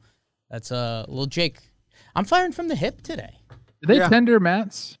 So that's a little Jake. I'm firing from the hip today. Did they tender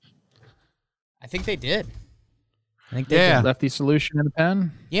Mats? I think they did. I think they did. Lefty solution in the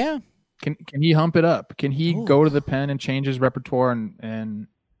pen? Yeah. Can he hump it up? Can he go to the pen and change his repertoire and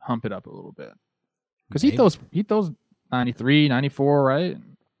hump it up a little bit? Because he throws 93, 94, right?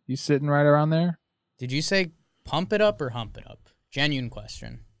 He's sitting right around there. Did you say pump it up or hump it up? Genuine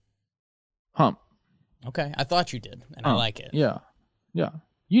question. Hump. Okay, I thought you did, and I like it. Yeah.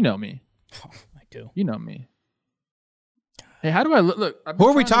 You know me. Oh, I do. You know me. Hey, how do I look? Who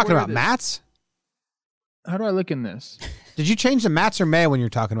are we talking about? Mats? How do I look in this? Did you change the Mats or May when you're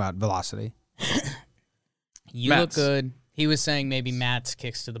talking about velocity? You Mats. look good. He was saying maybe Mats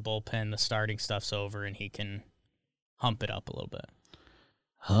kicks to the bullpen, the starting stuff's over, and he can hump it up a little bit.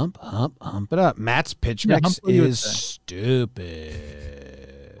 Hump it up. Matt's pitch mix is stupid.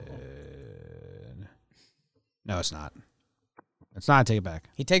 No, it's not. It's not a take it back.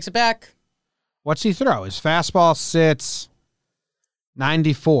 He takes it back. What's he throw? His fastball sits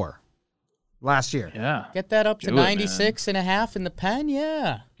 94 last year. Yeah. Get that up to Do it, 96 and a half in the pen.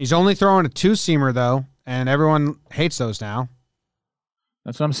 Yeah. He's only throwing a two-seamer, though, and everyone hates those now.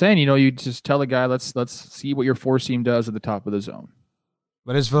 That's what I'm saying. You just tell the guy, let's see what your four-seam does at the top of the zone.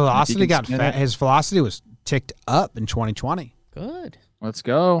 But his velocity can spin it. his velocity was ticked up in 2020. Good. Let's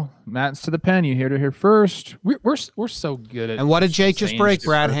go. Matt's to the pen. You heard it here first. We're so good at. And what did Jake just saying break? shit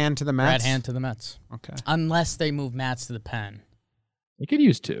Brad first. Hand to the Mets? Brad Hand to the Mets. Okay. Unless they move Mats to the pen. They could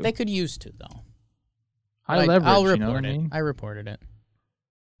use two. They could use to, though. High But leverage. I'll you report know what it. I mean? I reported it.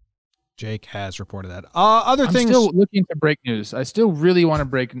 Jake has reported that. Other I'm things. still looking to break news. I still really want to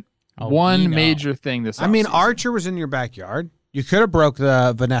break Oh, one we know. major thing this. I mean, offseason. Archer was in your backyard. You could have broke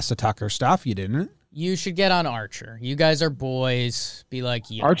the Vanessa Tucker stuff. You didn't. You should get on Archer. You guys are boys. Be like,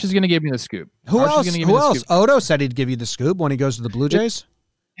 yo. Archer's going to give me the scoop. Who Archer's else? gonna give me Who the else? scoop. Odo said he'd give you the scoop when he goes to the Blue Jays.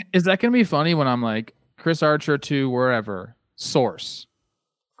 Is that going to be funny when I'm like Chris Archer to wherever source?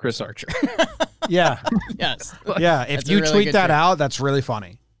 Chris Archer. Yeah, Yes. yeah. If That's a you really tweet good that tweet. out, that's really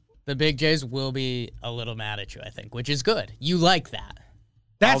funny. The Big Jays will be a little mad at you, I think, which is good. You like that.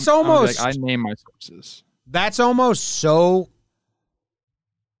 That's I'll be almost. like, I name my sources. That's almost so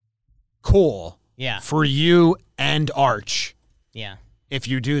cool Yeah. for you and Arch. Yeah. If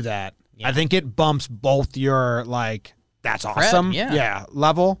you do that, Yeah. I think it bumps both your that's awesome, yeah.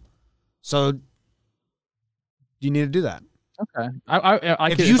 level. So you need to do that. Okay. I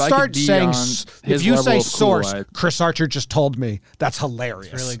If could, you I could start be saying, on if his you level say of cool, source, I- Chris Archer just told me, that's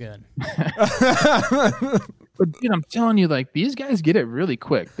hilarious. It's really good. But dude, I'm telling you, these guys get it really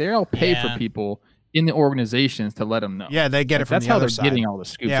quick. They all pay Yeah. for people in the organizations to let them know. Yeah, they get it from That's the how other they're side. getting all the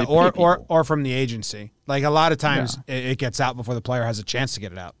scoops. Yeah, They pay or people. from the agency. Like a lot of times, it gets out before the player has a chance to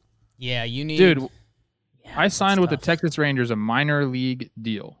get it out. Yeah, you need. Dude, Yeah, I signed that's with the tough. Texas Rangers a minor league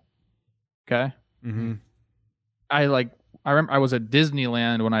deal. Okay. Mm-hmm. I remember I was at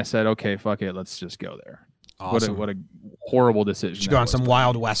Disneyland when I said, okay, fuck it, let's just go there. Awesome. What a horrible decision. Did you that go on was some for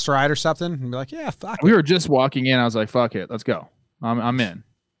Wild me. West ride or something and be like, yeah, fuck We it. were just walking in. I was like, fuck it, let's go. I'm in.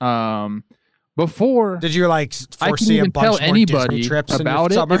 Before Did you I couldn't foresee a even bunch tell more anybody Disney trips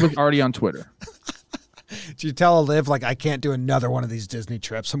about in it, your summer? it was already on Twitter. Did you tell Liv I can't do another one of these Disney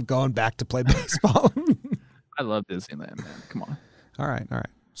trips? I'm going back to play baseball. I love Disneyland, man. Come on. All right.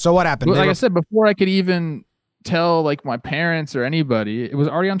 So what happened? But like They I were- said, before I could even tell my parents or anybody, it was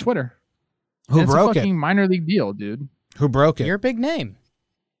already on Twitter. who And it's broke a fucking it? minor league deal, dude. Who broke it? You're a big name.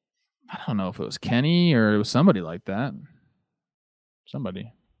 I don't know if it was Kenny or it was somebody like that.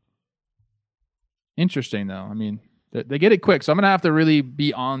 Somebody. Interesting though. I mean, they get it quick, so I'm gonna have to really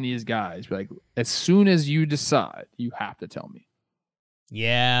be on these guys. Be like, as soon as you decide, you have to tell me.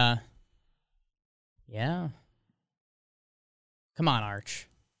 Yeah. Yeah. Come on, Arch.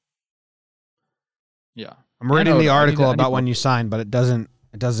 Yeah. I'm reading I know, the I need article to- I need about to- when you signed, but it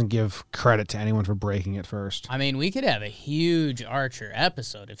doesn't give credit to anyone for breaking it first. I mean, we could have a huge Archer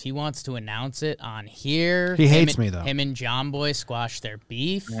episode if he wants to announce it on here. He hates Him me, and- though. Him and John Boy squash their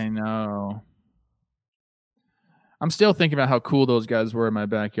beef. I know. I'm still thinking about how cool those guys were in my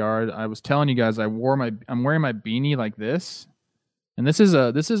backyard. I was telling you guys I'm wearing my beanie like this. And this is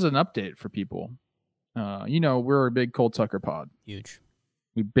an update for people. We're a big Cole Tucker pod. Huge.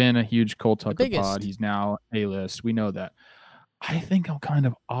 We've been a huge Cole Tucker biggest. pod. He's now A-list. We know that. I think I'm kind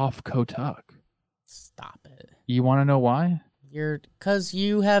of off Kotuck. Stop it. You want to know why? Because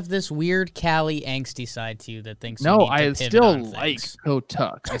you have this weird Cali angsty side to you that thinks No, you need to I pivot still on like things.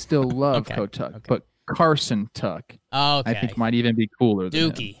 Kotuck. I still love Okay, Kotuck. okay. But Carson Tuck, Okay. I think, might even be cooler than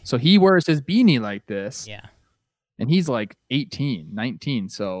him. Dookie. So he wears his beanie like this. Yeah. And he's like 18, 19.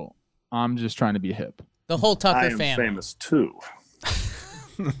 So I'm just trying to be hip. The whole Tucker I am family. famous too.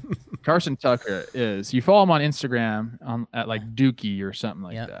 Carson Tucker is. You follow him on Instagram at Dookie or something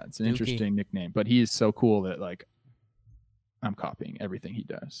like Yep, that. It's an Dookie. interesting nickname, but he is so cool that I'm copying everything he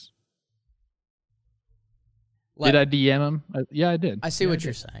does. Did I DM him? Yeah, I did. I see Yeah, what did.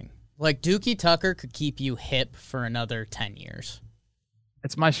 you're saying. Dookie Tucker could keep you hip for another 10 years.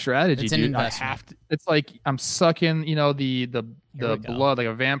 It's my strategy, It's an dude. investment. I have to. It's like I'm sucking, the we go. blood, like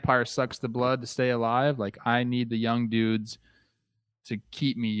a vampire sucks the blood to stay alive. Like I need the young dudes to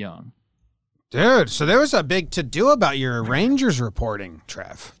keep me young. Dude, so there was a big to-do about your Rangers reporting,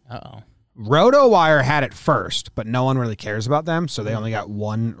 Trev. Uh-oh. RotoWire had it first, but no one really cares about them, so they only got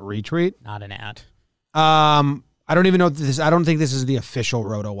one retweet. Not an ad. I don't even know I don't think this is the official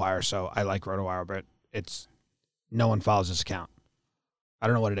RotoWire, so I like RotoWire, but no one follows this account. I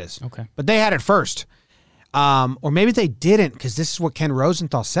don't know what it is. Okay. But they had it first. Or maybe they didn't, because this is what Ken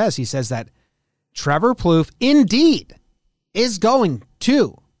Rosenthal says. He says that Trevor Plouffe indeed is going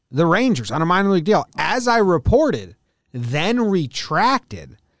to the Rangers on a minor league deal, as I reported, then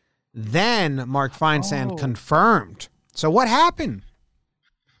retracted, then Mark Feinsand confirmed. So what happened?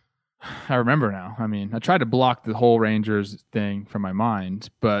 I remember now. I mean, I tried to block the whole Rangers thing from my mind,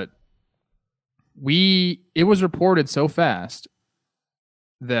 but it was reported so fast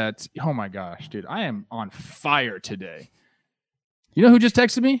that, oh my gosh, dude, I am on fire today. You know who just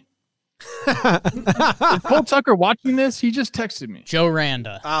texted me? Is Cole Tucker watching this? He just texted me. Joe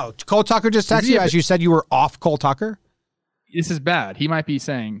Randa. Oh, Cole Tucker just texted you as you said you were off Cole Tucker? This is bad. He might be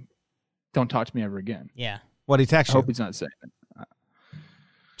saying, don't talk to me ever again. Yeah. What'd he text I you? hope he's not saying it.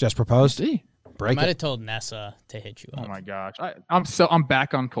 Just proposed? See? Break Might it. have told Nessa to hit you up. Oh my gosh. I'm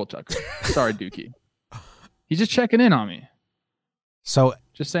back on Cole Tucker. Sorry, Dookie. He's just checking in on me. So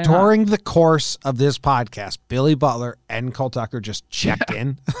Just saying. during the course of this podcast, Billy Butler and Cole Tucker just checked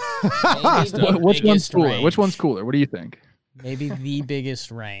in. Maybe the Which one's biggest cooler? range. Which one's cooler? What do you think? Maybe the biggest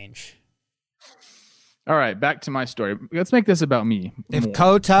range. All right, back to my story. Let's make this about me. If more.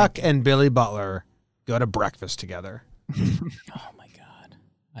 Cole Tuck and Billy Butler go to breakfast together. Oh my God.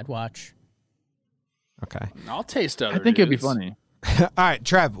 I'd watch. Okay. I'll taste other I think it'd be dudes. funny. All right,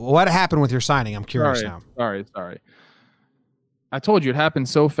 Trev, what happened with your signing? I'm curious now. Sorry. I told you it happened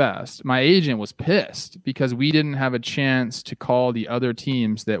so fast. My agent was pissed because we didn't have a chance to call the other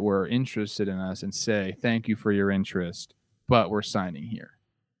teams that were interested in us and say, thank you for your interest, but we're signing here.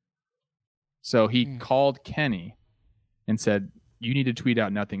 So he called Kenny and said, you need to tweet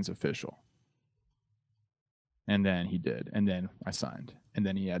out nothing's official. And then he did. And then I signed. And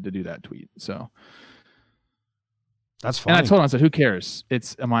then he had to do that tweet. So, That's funny. and I told him, I said, who cares?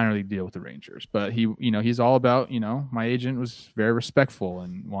 It's a minor league deal with the Rangers. But he's all about, my agent was very respectful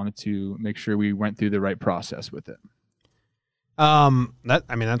and wanted to make sure we went through the right process with it.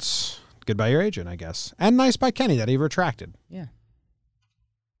 That's good by your agent, I guess. And nice by Kenny that he retracted. Yeah.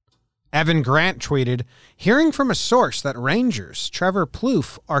 Evan Grant tweeted, hearing from a source that Rangers, Trevor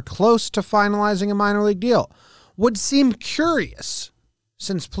Plouffe, are close to finalizing a minor league deal. Would seem curious,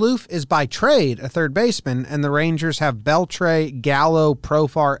 since Plouffe is by trade a third baseman, and the Rangers have Beltre, Gallo,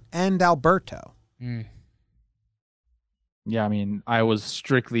 Profar, and Alberto. Yeah, I was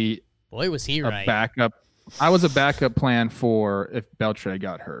strictly Boy, was he a right. backup. I was a backup plan for if Beltre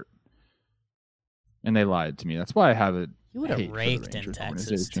got hurt. And they lied to me. That's why I have it. You would hate have for the raked in Rangers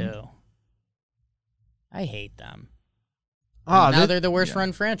Texas, organization. too. I hate them. Oh, Now they're the worst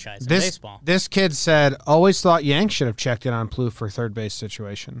run franchise in baseball. This kid said, always thought Yanks should have checked in on Plouffe for third base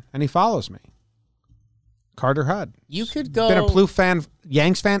situation. And he follows me. Carter Hudd. You could go. Been a Plouffe fan,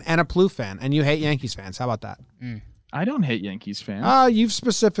 Yanks fan, and a Plouffe fan. And you hate Yankees fans. How about that? I don't hate Yankees fans. You've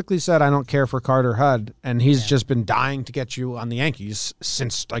specifically said I don't care for Carter Hudd, and he's just been dying to get you on the Yankees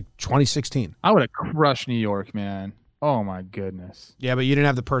since 2016. I would have crushed New York, man. Oh my goodness. Yeah, but you didn't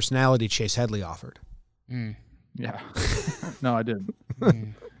have the personality Chase Headley offered. Yeah. No, I didn't.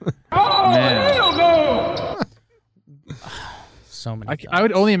 Mm. Man. So many. I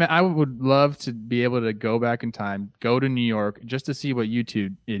would only. I would love to be able to go back in time, go to New York, just to see what you two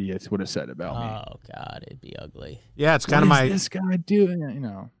idiots would have said about me. Oh God, it'd be ugly. Yeah, it's What kind of is my this guy doing?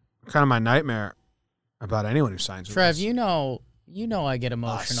 kind of my nightmare about anyone who signs with Trev, us. you know I get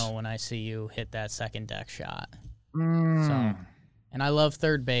emotional when I see you hit that second deck shot. So, and I love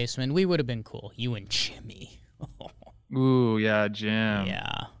third baseman. We would have been cool. You and Jimmy. Ooh, yeah, Jim.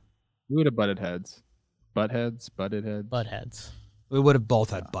 Yeah, We would have butted heads. Butted heads. buttheads. We would have both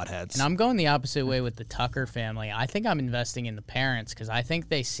had butt heads. And I'm going the opposite way with the Tucker family. I think I'm investing in the parents because I think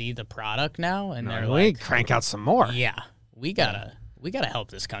they see the product now and they're we like, crank out some more. "Yeah, we gotta help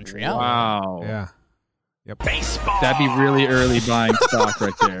this country out." Wow. Yeah. Yep. That'd be really early buying stock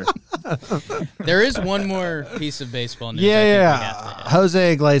right there. There is one more piece of baseball news. Yeah, I think yeah. we have to hit.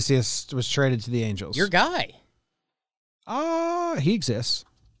 Jose Iglesias was traded to the Angels. Your guy. He exists.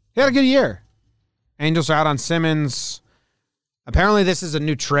 He had a good year. Angels are out on Simmons. Apparently, this is a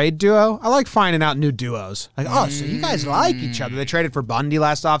new trade duo. I like finding out new duos. So you guys like each other. They traded for Bundy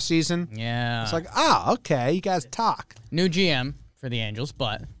last offseason. Yeah. It's okay, you guys talk. New GM for the Angels,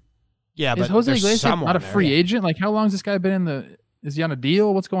 but Yeah, Is but Jose there's Iglesias someone not a there. free agent? Like, how long has this guy been in the? Is he on a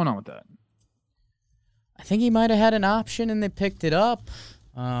deal? What's going on with that? I think he might have had an option and they picked it up.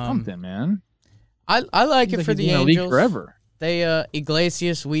 Something, man. I like Seems it for he's the been in league Angels. forever. They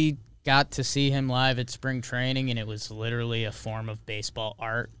Iglesias, we got to see him live at spring training, and it was literally a form of baseball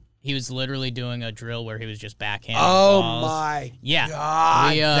art. He was literally doing a drill where he was just backhanding balls. My Yeah.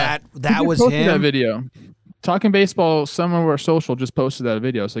 God. We, that Who was posted that him. video. Talking Baseball, some of our social just posted that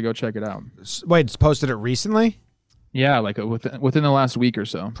video, so go check it out. Wait, it's posted it recently? Yeah, like within the last week or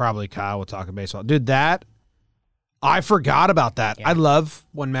so. Probably Kyle will talk baseball. Dude, that I forgot about that. Yeah. I love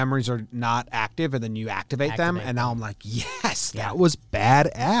when memories are not active and then you activate them. Activate And now I'm like, yes, that was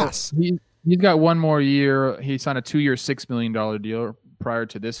badass. He's got one more year. He signed a 2-year, $6 million deal prior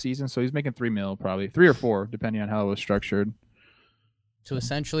to this season, so he's making $3 million probably, 3 or 4, depending on how it was structured. To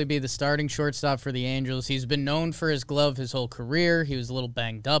essentially be the starting shortstop for the Angels. He's been known for his glove his whole career. He was a little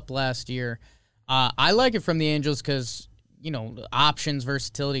banged up last year. I like it from the Angels because, options,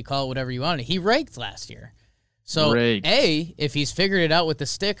 versatility, call it whatever you want. He raked last year. So, if he's figured it out with the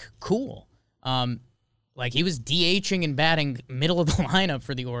stick, cool. He was DHing and batting middle of the lineup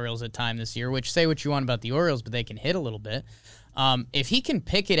for the Orioles at time this year, which say what you want about the Orioles, but they can hit a little bit. If he can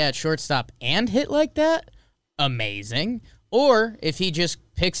pick it at shortstop and hit like that, amazing. Or if he just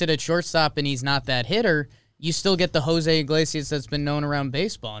picks it at shortstop and he's not that hitter, you still get the Jose Iglesias that's been known around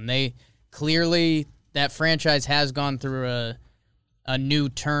baseball. And they clearly, that franchise has gone through a new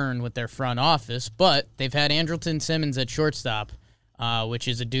turn with their front office, but they've had Andrelton Simmons at shortstop, which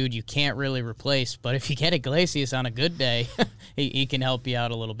is a dude you can't really replace. But if you get Iglesias on a good day, he can help you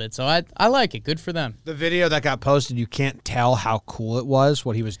out a little bit. So I like it. Good for them. The video that got posted, you can't tell how cool it was,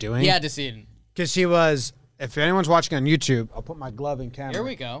 what he was doing. Yeah, to see it. Because he was, if anyone's watching on YouTube, I'll put my glove in camera. Here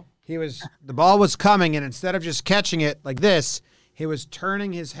we go. The ball was coming, and instead of just catching it like this, he was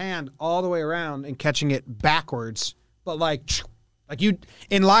turning his hand all the way around and catching it backwards. But like you,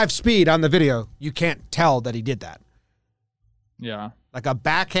 in live speed on the video, you can't tell that he did that. Yeah. Like a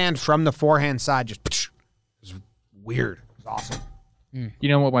backhand from the forehand side, just it was weird. It was awesome. You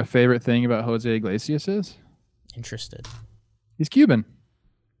know what my favorite thing about Jose Iglesias is? Interested. He's Cuban.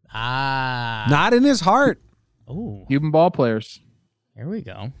 Not in his heart. Oh, Cuban ball players. here we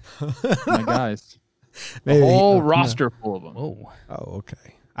go. My guys. Maybe. A whole roster full of them. Whoa. Oh,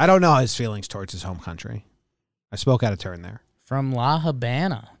 okay. I don't know his feelings towards his home country. I spoke out of turn there. From La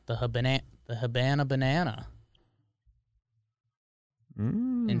Habana, the Habana banana.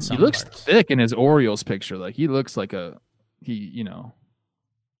 In some He looks parts. thick in his Orioles picture. Like he looks like he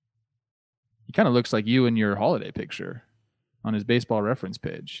kind of looks like you in your holiday picture on his baseball reference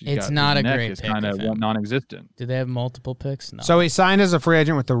page. It's not a great It's pic kind of of him. non-existent. Do they have multiple picks? No. So he signed as a free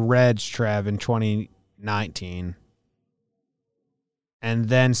agent with the Reds, Trev, in 2019. And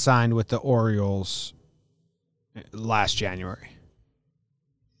then signed with the Orioles last January.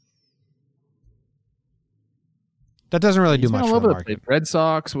 That doesn't really do He's been much all for the over the market. place. Red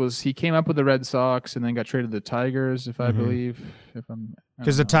Sox he came up with the Red Sox and then got traded to the Tigers, if I Mhm. believe.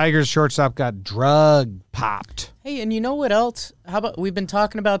 Because the Tigers shortstop got drug popped. Hey, and you know what else? How about we've been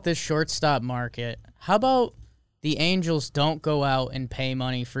talking about this shortstop market? How about the Angels don't go out and pay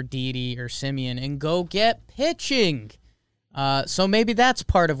money for Didi or Simeon and go get pitching? So maybe that's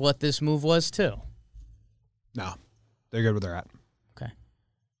part of what this move was too. No, they're good where they're at. Okay.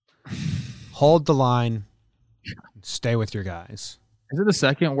 Hold the line. Stay with your guys. Is it the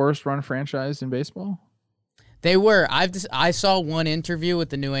second worst run franchise in baseball? They were. I saw one interview with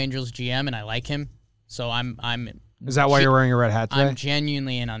the new Angels GM, and I like him. So I'm. Is that why you're wearing a red hat today? I'm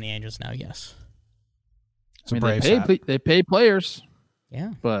genuinely in on the Angels now. Yes. It's a Braves hat. they pay players,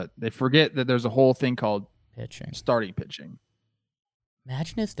 Yeah. but they forget that there's a whole thing called Pitching. starting pitching.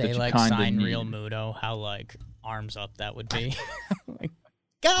 Imagine if That they you like kinda sign need. Real Muto. How like arms up that would be. Like,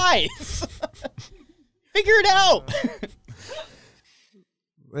 guys, figure it out.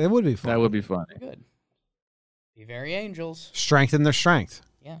 It would be fun. That would be funny. Good. Be very Angels. Strengthen their strength.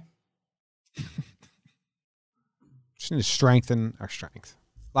 Yeah. Just need to strengthen our strength.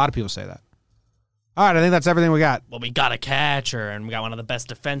 A lot of people say that. All right, I think that's everything we got. Well, we got a catcher, and we got one of the best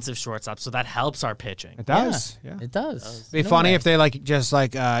defensive shortstops, so that helps our pitching. It does. Yeah. It does. It'd be funny if they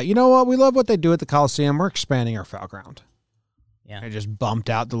you know what? We love what they do at the Coliseum. We're expanding our foul ground. Yeah. They just bumped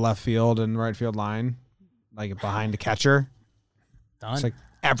out the left field and right field line, like behind the catcher. Done. It's like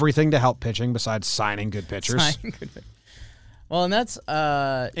everything to help pitching besides signing good pitchers. Sign good pitch. Well, and that's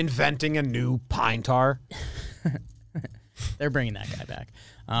Inventing a new pine tar. they're bringing that guy back.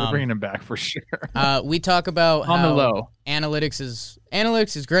 We're bringing him back for sure. We talk about On the how low. analytics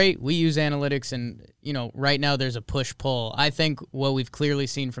is great. We use analytics, and right now there's a push pull. I think what we've clearly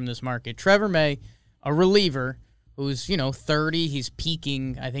seen from this market, Trevor May, a reliever who's 30, he's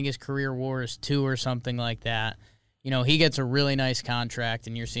peaking. I think his career WAR is 2 or something like that. He gets a really nice contract,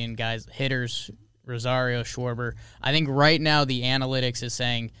 and you're seeing guys hitters, Rosario, Schwarber. I think right now the analytics is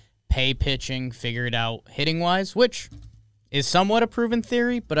saying pay pitching, figure it out hitting wise, which is somewhat a proven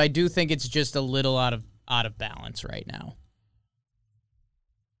theory, but I do think it's just a little out of balance right now.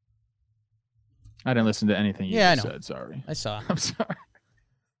 I didn't listen to anything you Yeah, just I know. said. Sorry. I saw. I'm sorry.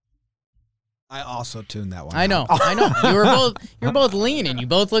 I also tuned that one. I know. out. I know. You were both leaning. You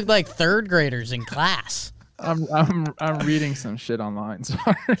both looked like third graders in class. I'm reading some shit online.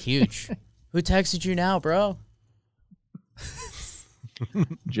 Sorry. Huge. Who texted you now, bro?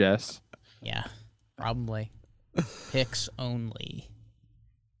 Jess. Yeah, probably. Pics only.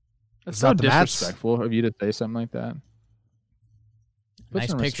 That's Is so that the Mets? disrespectful of you to say something like that. Put Nice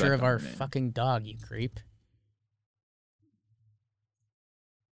some picture respect of on our your name. fucking dog, you creep.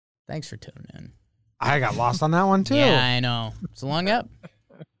 Thanks for tuning in. I got lost on that one too. Yeah, I know. It's a long up.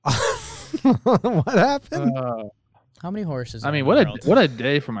 What happened? How many horses? I are mean, in the world? what a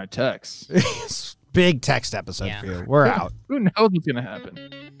day for my text. Big text episode Yeah. for you. We're out. Who knows what's gonna happen?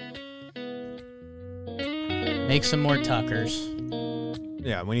 Make some more Tuckers.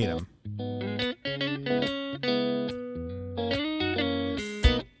 Yeah, we need them.